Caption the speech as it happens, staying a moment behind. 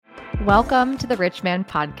Welcome to the Rich Man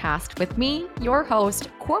Podcast with me, your host,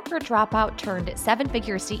 corporate dropout turned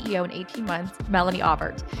seven-figure CEO in 18 months, Melanie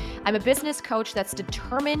Aubert. I'm a business coach that's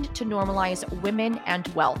determined to normalize women and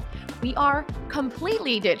wealth. We are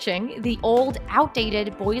completely ditching the old,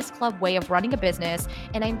 outdated boys club way of running a business,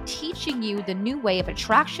 and I'm teaching you the new way of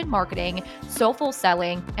attraction marketing, soulful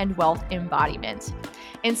selling, and wealth embodiment.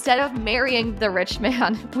 Instead of marrying the rich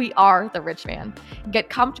man, we are the rich man. Get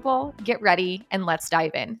comfortable, get ready, and let's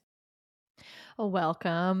dive in.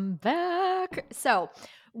 Welcome back. So,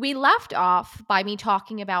 we left off by me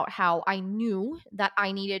talking about how I knew that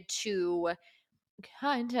I needed to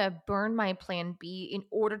kind of burn my plan B in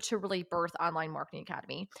order to really birth Online Marketing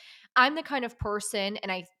Academy. I'm the kind of person,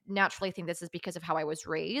 and I naturally think this is because of how I was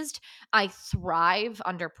raised, I thrive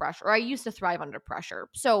under pressure, or I used to thrive under pressure.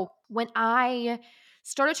 So, when I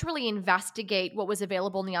started to really investigate what was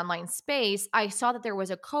available in the online space, I saw that there was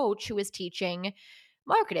a coach who was teaching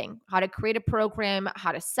marketing, how to create a program,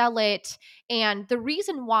 how to sell it. And the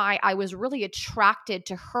reason why I was really attracted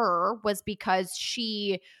to her was because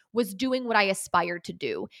she was doing what I aspired to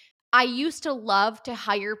do. I used to love to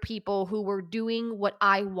hire people who were doing what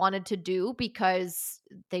I wanted to do because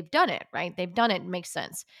they've done it, right? They've done it. It makes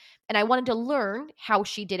sense. And I wanted to learn how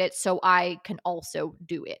she did it so I can also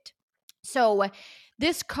do it. So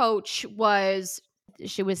this coach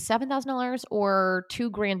she was $7,000 or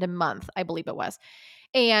 $2,000 a month, I believe it was.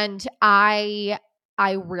 And I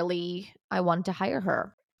wanted to hire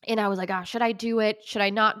her. And I was like, oh, should I do it? Should I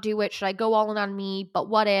not do it? Should I go all in on me? But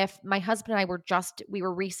what if my husband and I we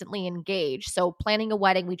were recently engaged. So planning a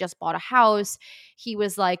wedding, we just bought a house. He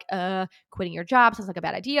was like, quitting your job sounds like a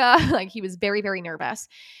bad idea. Like he was very, very nervous.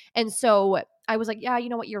 And so I was like, yeah, you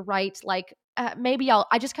know what? You're right. Like,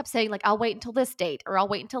 I just kept saying like, I'll wait until this date or I'll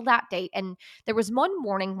wait until that date. And there was one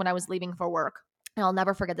morning when I was leaving for work. And I'll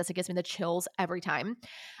never forget this. It gives me the chills every time.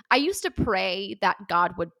 I used to pray that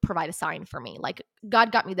God would provide a sign for me. Like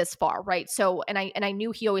God got me this far, right? So, and I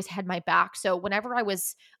knew he always had my back. So whenever I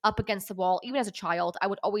was up against the wall, even as a child, I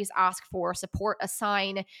would always ask for support, a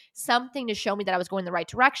sign, something to show me that I was going the right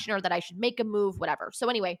direction or that I should make a move, whatever. So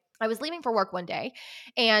anyway, I was leaving for work one day,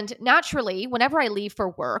 and naturally, whenever I leave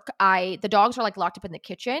for work, the dogs are like locked up in the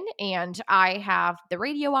kitchen, and I have the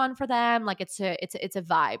radio on for them. Like it's a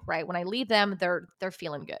vibe, right? When I leave them, they're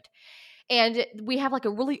feeling good. And we have like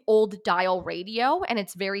a really old dial radio, and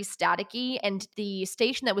it's very staticky. And the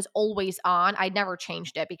station that was always on, I never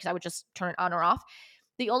changed it because I would just turn it on or off.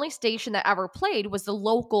 The only station that ever played was the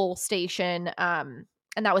local station, and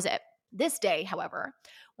that was it. This day, however,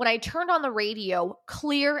 when I turned on the radio,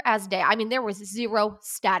 clear as day, I mean, there was zero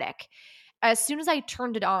static. As soon as I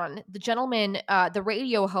turned it on, the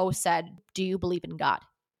radio host said, "Do you believe in God?"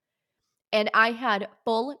 And I had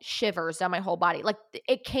full shivers down my whole body. Like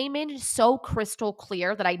it came in so crystal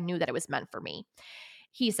clear that I knew that it was meant for me.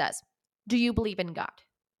 He says, "Do you believe in God?"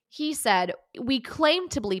 He said, "We claim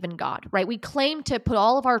to believe in God, right? We claim to put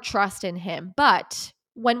all of our trust in him, but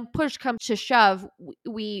when push comes to shove,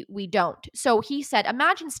 we don't." So he said,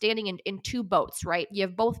 imagine standing in two boats, right? You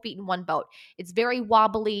have both feet in one boat. It's very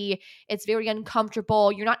wobbly. It's very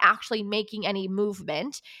uncomfortable. You're not actually making any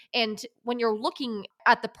movement. And when you're looking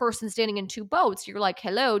at the person standing in two boats, you're like,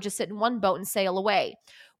 hello, just sit in one boat and sail away.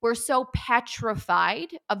 We're so petrified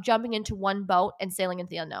of jumping into one boat and sailing into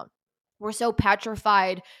the unknown. We're so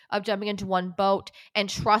petrified of jumping into one boat and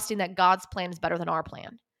trusting that God's plan is better than our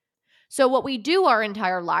plan. So what we do our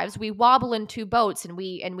entire lives, we wobble in two boats and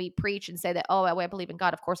we preach and say that, oh, I believe in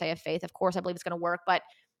God. Of course I have faith. Of course I believe it's going to work.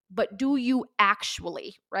 But do you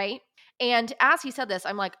actually, right? And as he said this,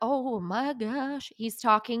 I'm like, oh my gosh, he's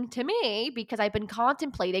talking to me because I've been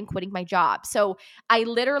contemplating quitting my job. So I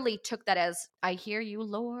literally took that as, I hear you,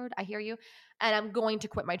 Lord, I hear you. And I'm going to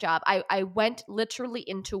quit my job. I went literally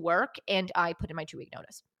into work and I put in my 2-week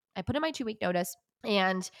notice.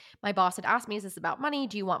 And my boss had asked me, is this about money?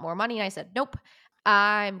 Do you want more money? And I said, nope,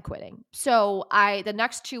 I'm quitting. So the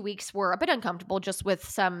next 2 weeks were a bit uncomfortable just with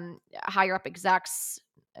some higher up execs.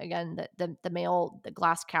 Again, the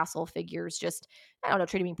glass castle figures just, I don't know,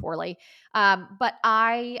 treating me poorly. But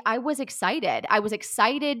I was excited. I was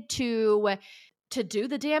excited to do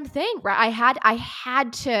the damn thing, right? I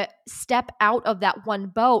had to step out of that one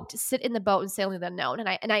boat, sit in the boat and sail into the unknown.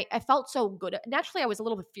 And I felt so good. Naturally, I was a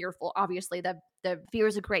little bit fearful. Obviously, the fear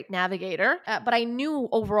is a great navigator, but I knew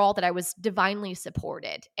overall that I was divinely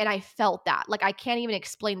supported. And I felt that. Like, I can't even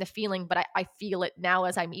explain the feeling, but I feel it now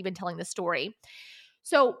as I'm even telling the story.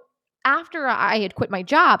 So after I had quit my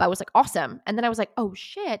job, I was like, awesome. And then I was like, oh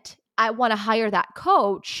shit, I want to hire that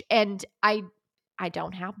coach. And I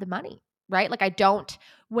don't have the money. right? Like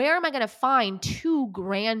where am I going to find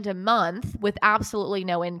 $2,000 a month with absolutely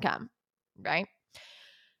no income, right?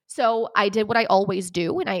 So I did what I always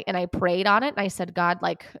do, and I prayed on it, and I said, God,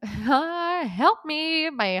 like, help me.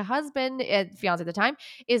 My husband, fiance at the time,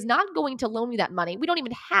 is not going to loan me that money. We don't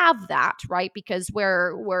even have that, right? Because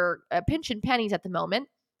we're pinching pennies at the moment,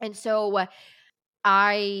 and so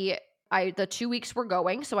I the 2 weeks were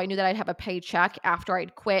going, so I knew that I'd have a paycheck after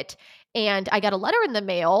I'd quit, and I got a letter in the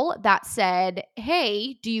mail that said,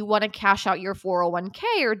 "Hey, do you wanna cash out your 401k,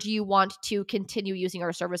 or do you want to continue using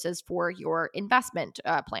our services for your investment,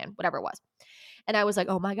 plan?" Whatever it was. And I was like,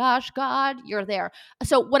 "Oh my gosh, God, you're there."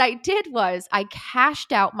 So what I did was I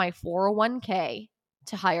cashed out my 401k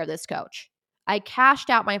to hire this coach. I cashed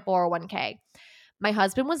out my 401k. My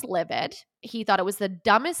husband was livid. He thought it was the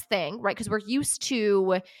dumbest thing, right? Because we're used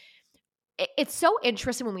to it's so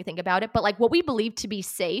interesting when we think about it, but like what we believe to be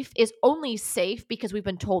safe is only safe because we've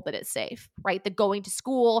been told that it's safe, right? The going to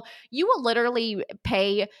school, you will literally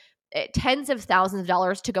pay tens of thousands of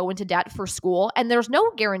dollars to go into debt for school, and there's no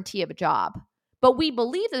guarantee of a job. But we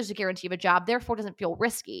believe there's a guarantee of a job, therefore it doesn't feel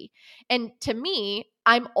risky. And to me,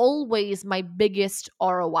 I'm always my biggest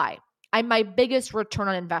ROI. I'm my biggest return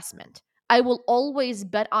on investment. I will always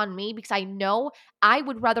bet on me because I know I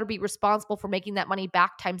would rather be responsible for making that money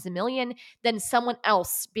back times a million than someone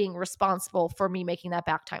else being responsible for me making that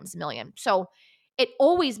back times a million. So it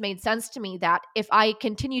always made sense to me that if I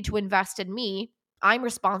continue to invest in me, I'm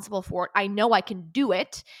responsible for it. I know I can do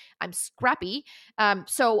it. I'm scrappy.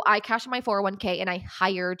 So I cashed in my 401k and I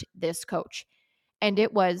hired this coach. And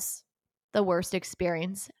it was the worst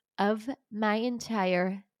experience of my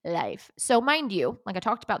entire life. So mind you, like I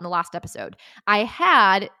talked about in the last episode, I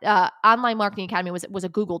had Online Marketing Academy was a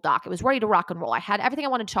Google Doc. It was ready to rock and roll. I had everything I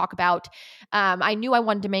wanted to talk about. I knew I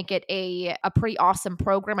wanted to make it a pretty awesome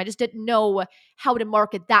program. I just didn't know how to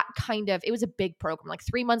market that kind of. It was a big program, like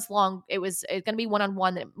 3 months long. It's going to be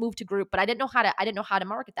one-on-one. Then it moved to group, but I didn't know how to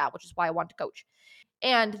market that, which is why I wanted to coach.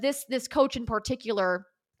 And this coach in particular,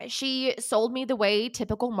 she sold me the way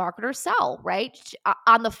typical marketers sell, right?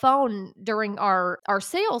 On the phone during our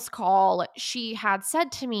sales call, she had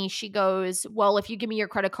said to me, she goes, "Well, if you give me your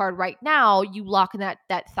credit card right now, you lock in that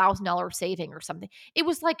 $1,000 saving or something." It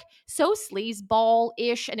was like so sleazeball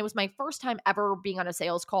ish, and it was my first time ever being on a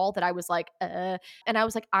sales call that I was like, and I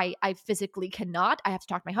was like, I physically cannot. I have to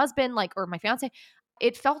talk to my husband, like, or my fiance.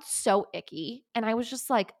 It felt so icky, and I was just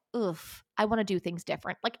like, ugh, I want to do things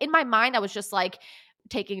different. Like in my mind, I was just like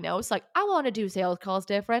taking notes, like, I want to do sales calls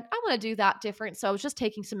different. I want to do that different. So I was just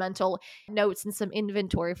taking some mental notes and some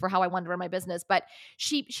inventory for how I wanted to run my business. But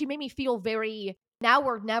she made me feel very now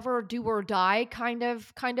or never, do or die kind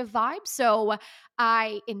of vibe. So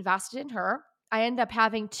I invested in her. I ended up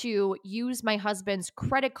having to use my husband's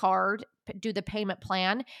credit card, do the payment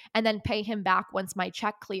plan, and then pay him back once my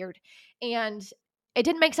check cleared. And it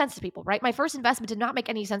didn't make sense to people, right? My first investment did not make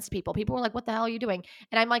any sense to people. People were like, "What the hell are you doing?"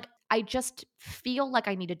 And I'm like, I just feel like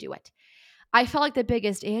I need to do it. I felt like the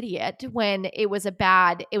biggest idiot when it was a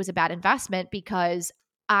bad investment because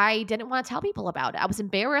I didn't want to tell people about it. I was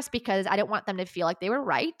embarrassed because I didn't want them to feel like they were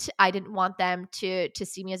right. I didn't want them to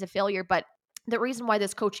see me as a failure, but the reason why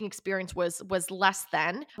this coaching experience was less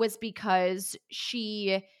than was because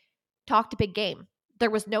she talked a big game. There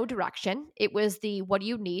was no direction. It was the what do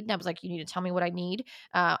you need? And I was like, you need to tell me what I need.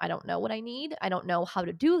 I don't know what I need. I don't know how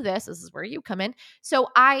to do this. This is where you come in. So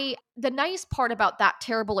the nice part about that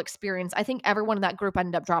terrible experience, I think everyone in that group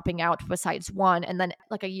ended up dropping out besides one. And then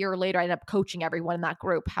like a year later, I ended up coaching everyone in that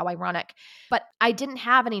group. How ironic. But I didn't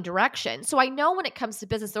have any direction. So I know when it comes to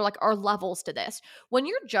business, there are levels to this. When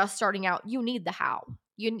you're just starting out, you need the how.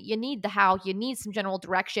 You need the how, you need some general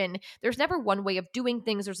direction. There's never one way of doing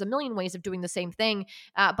things. There's a million ways of doing the same thing.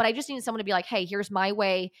 But I just needed someone to be like, hey, here's my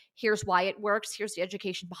way. Here's why it works. Here's the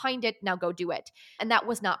education behind it. Now go do it. And that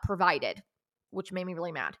was not provided, which made me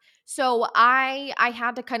really mad. So I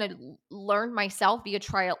had to kind of learn myself via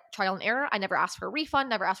trial and error. I never asked for a refund,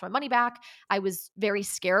 never asked for my money back. I was very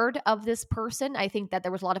scared of this person. I think that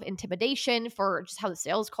there was a lot of intimidation for just how the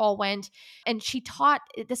sales call went. And she taught,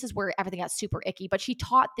 this is where everything got super icky, but she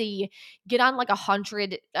taught the get on like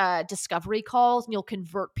 100 discovery calls and you'll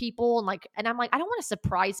convert people. And I'm like, I don't want to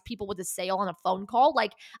surprise people with a sale on a phone call.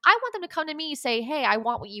 Like I want them to come to me, say, hey, I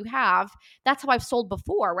want what you have. That's how I've sold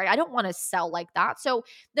before, right? I don't want to sell like like that. So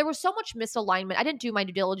there was so much misalignment. I didn't do my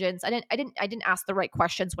due diligence. I didn't ask the right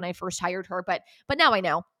questions when I first hired her, but now I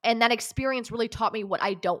know. And that experience really taught me what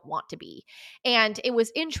I don't want to be. And it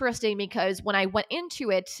was interesting because when I went into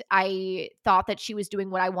it, I thought that she was doing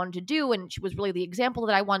what I wanted to do and she was really the example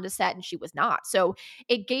that I wanted to set, and she was not. So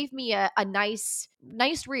it gave me a nice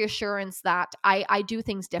reassurance that I do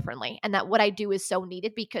things differently and that what I do is so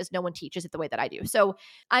needed because no one teaches it the way that I do. So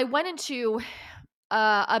I went into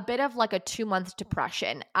a bit of like a 2 month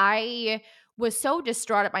depression. I was so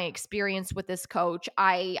distraught at my experience with this coach.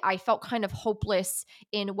 I felt kind of hopeless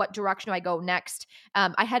in what direction do I go next.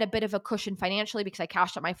 I had a bit of a cushion financially because I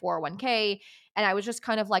cashed out my 401k, and I was just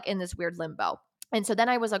kind of like in this weird limbo. And so then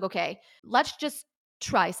I was like, okay, let's just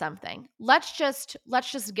try something. Let's just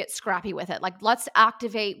get scrappy with it. Like, let's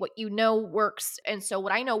activate what you know works. And so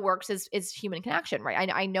what I know works is human connection,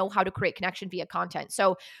 right? I know how to create connection via content.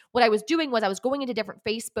 So what I was doing was I was going into different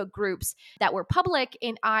Facebook groups that were public,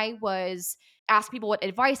 and I was asking people what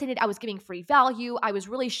advice I needed. I was giving free value. I was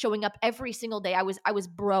really showing up every single day. I was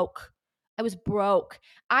broke. I was broke.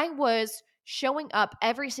 I was showing up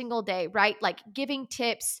every single day, right? Like giving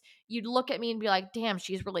tips. You'd look at me and be like, damn,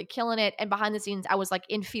 she's really killing it. And behind the scenes, I was like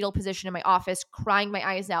in fetal position in my office, crying my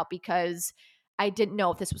eyes out because I didn't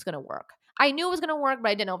know if this was going to work. I knew it was going to work, but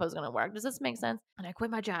I didn't know if it was going to work. Does this make sense? And I quit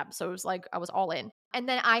my job. So it was like, I was all in. And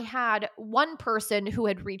then I had one person who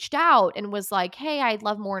had reached out and was like, hey, I'd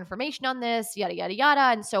love more information on this, yada, yada, yada.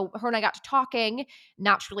 And so her and I got to talking,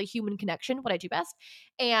 naturally human connection, what I do best.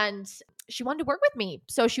 And she wanted to work with me.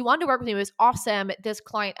 So she wanted to work with me. It was awesome. This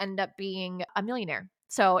client ended up being a millionaire.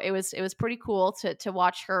 So it was pretty cool to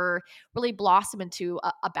watch her really blossom into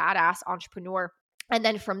a badass entrepreneur. And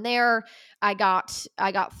then from there, I got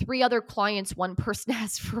 3 other clients. One person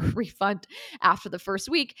asked for a refund after the first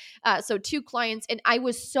week. So 2 clients, and I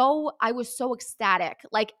was so ecstatic.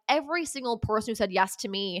 Like every single person who said yes to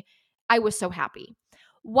me, I was so happy.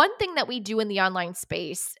 One thing that we do in the online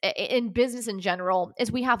space, in business in general,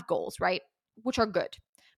 is we have goals, right? Which are good.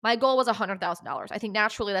 My goal was $100,000. I think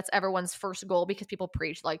naturally that's everyone's first goal because people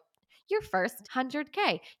preach like your first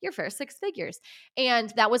 100K, your first 6 figures.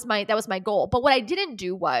 And that was my goal. But what I didn't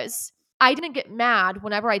do was I didn't get mad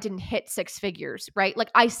whenever I didn't hit 6 figures, right? Like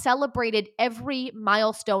I celebrated every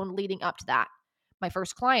milestone leading up to that. My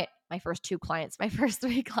first client, my first 2 clients, my first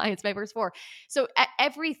 3 clients, my first 4. So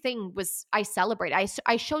everything was, I celebrated.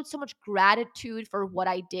 I showed so much gratitude for what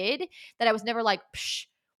I did that I was never like, psh,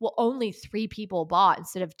 well, only 3 people bought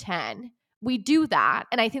instead of 10. We do that.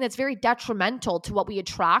 And I think that's very detrimental to what we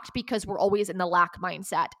attract because we're always in the lack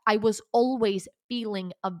mindset. I was always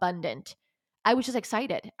feeling abundant. I was just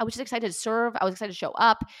excited. I was just excited to serve. I was excited to show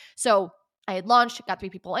up. So I had launched, got 3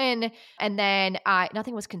 people in, and then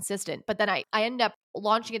nothing was consistent. But then I ended up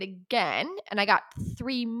launching it again, and I got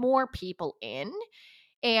 3 more people in.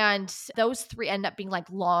 And those 3 end up being like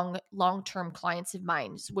long-term clients of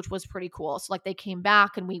mine, which was pretty cool. So like they came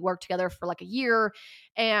back and we worked together for like a year,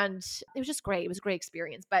 and it was just great. It was a great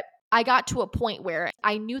experience. But I got to a point where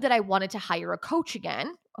I knew that I wanted to hire a coach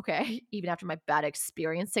again. Okay. Even after my bad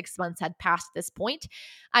experience, 6 months had passed this point.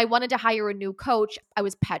 I wanted to hire a new coach. I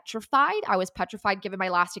was petrified. Given my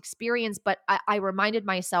last experience, but I reminded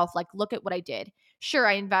myself, like, look at what I did. Sure,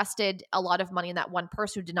 I invested a lot of money in that one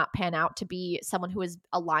person who did not pan out to be someone who is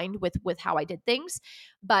aligned with how I did things.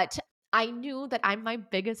 But I knew that I'm my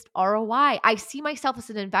biggest ROI. I see myself as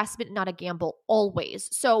an investment, not a gamble,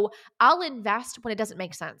 always. So I'll invest when it doesn't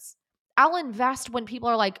make sense. I'll invest when people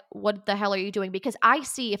are like, what the hell are you doing? Because I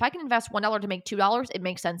see if I can invest $1 to make $2, it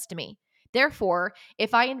makes sense to me. Therefore,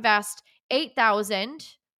 if I invest 8,000,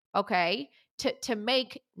 okay, to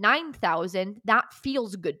make 9,000, that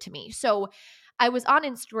feels good to me. So I was on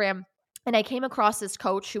Instagram and I came across this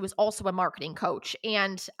coach who was also a marketing coach,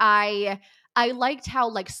 and I liked how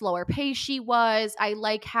like slower pace she was. I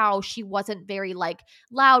like how she wasn't very like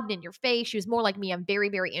loud and in your face. She was more like me. I'm very,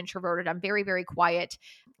 very introverted. I'm very, very quiet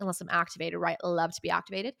unless I'm activated, right? I love to be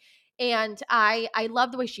activated. And I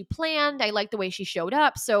love the way she planned. I like the way she showed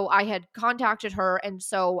up. So I had contacted her, and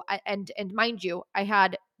so and mind you, I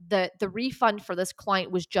had the refund for this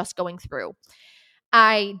client was just going through.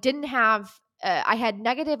 I didn't have I had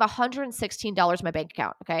negative $116 in my bank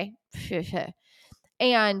account. Okay.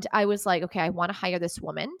 And I was like, okay, I want to hire this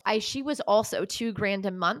woman. She was also $2,000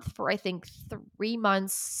 a month for, I think, 3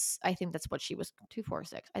 months. I think that's what she was,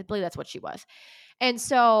 246. I believe that's what she was. And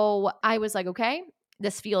so I was like, okay,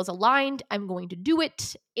 this feels aligned. I'm going to do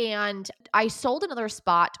it. And I sold another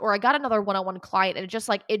spot, or I got another one-on-one client, and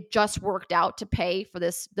it just worked out to pay for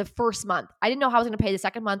the first month. I didn't know how I was going to pay the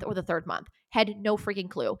second month or the third month. Had no freaking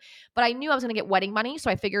clue. But I knew I was going to get wedding money,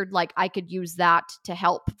 so I figured like I could use that to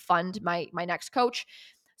help fund my next coach.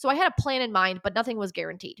 So I had a plan in mind, but nothing was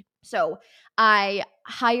guaranteed. So I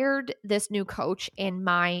hired this new coach and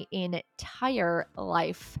my entire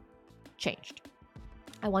life changed.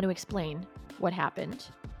 I want to explain what happened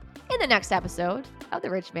in the next episode of the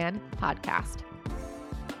Rich Man Podcast.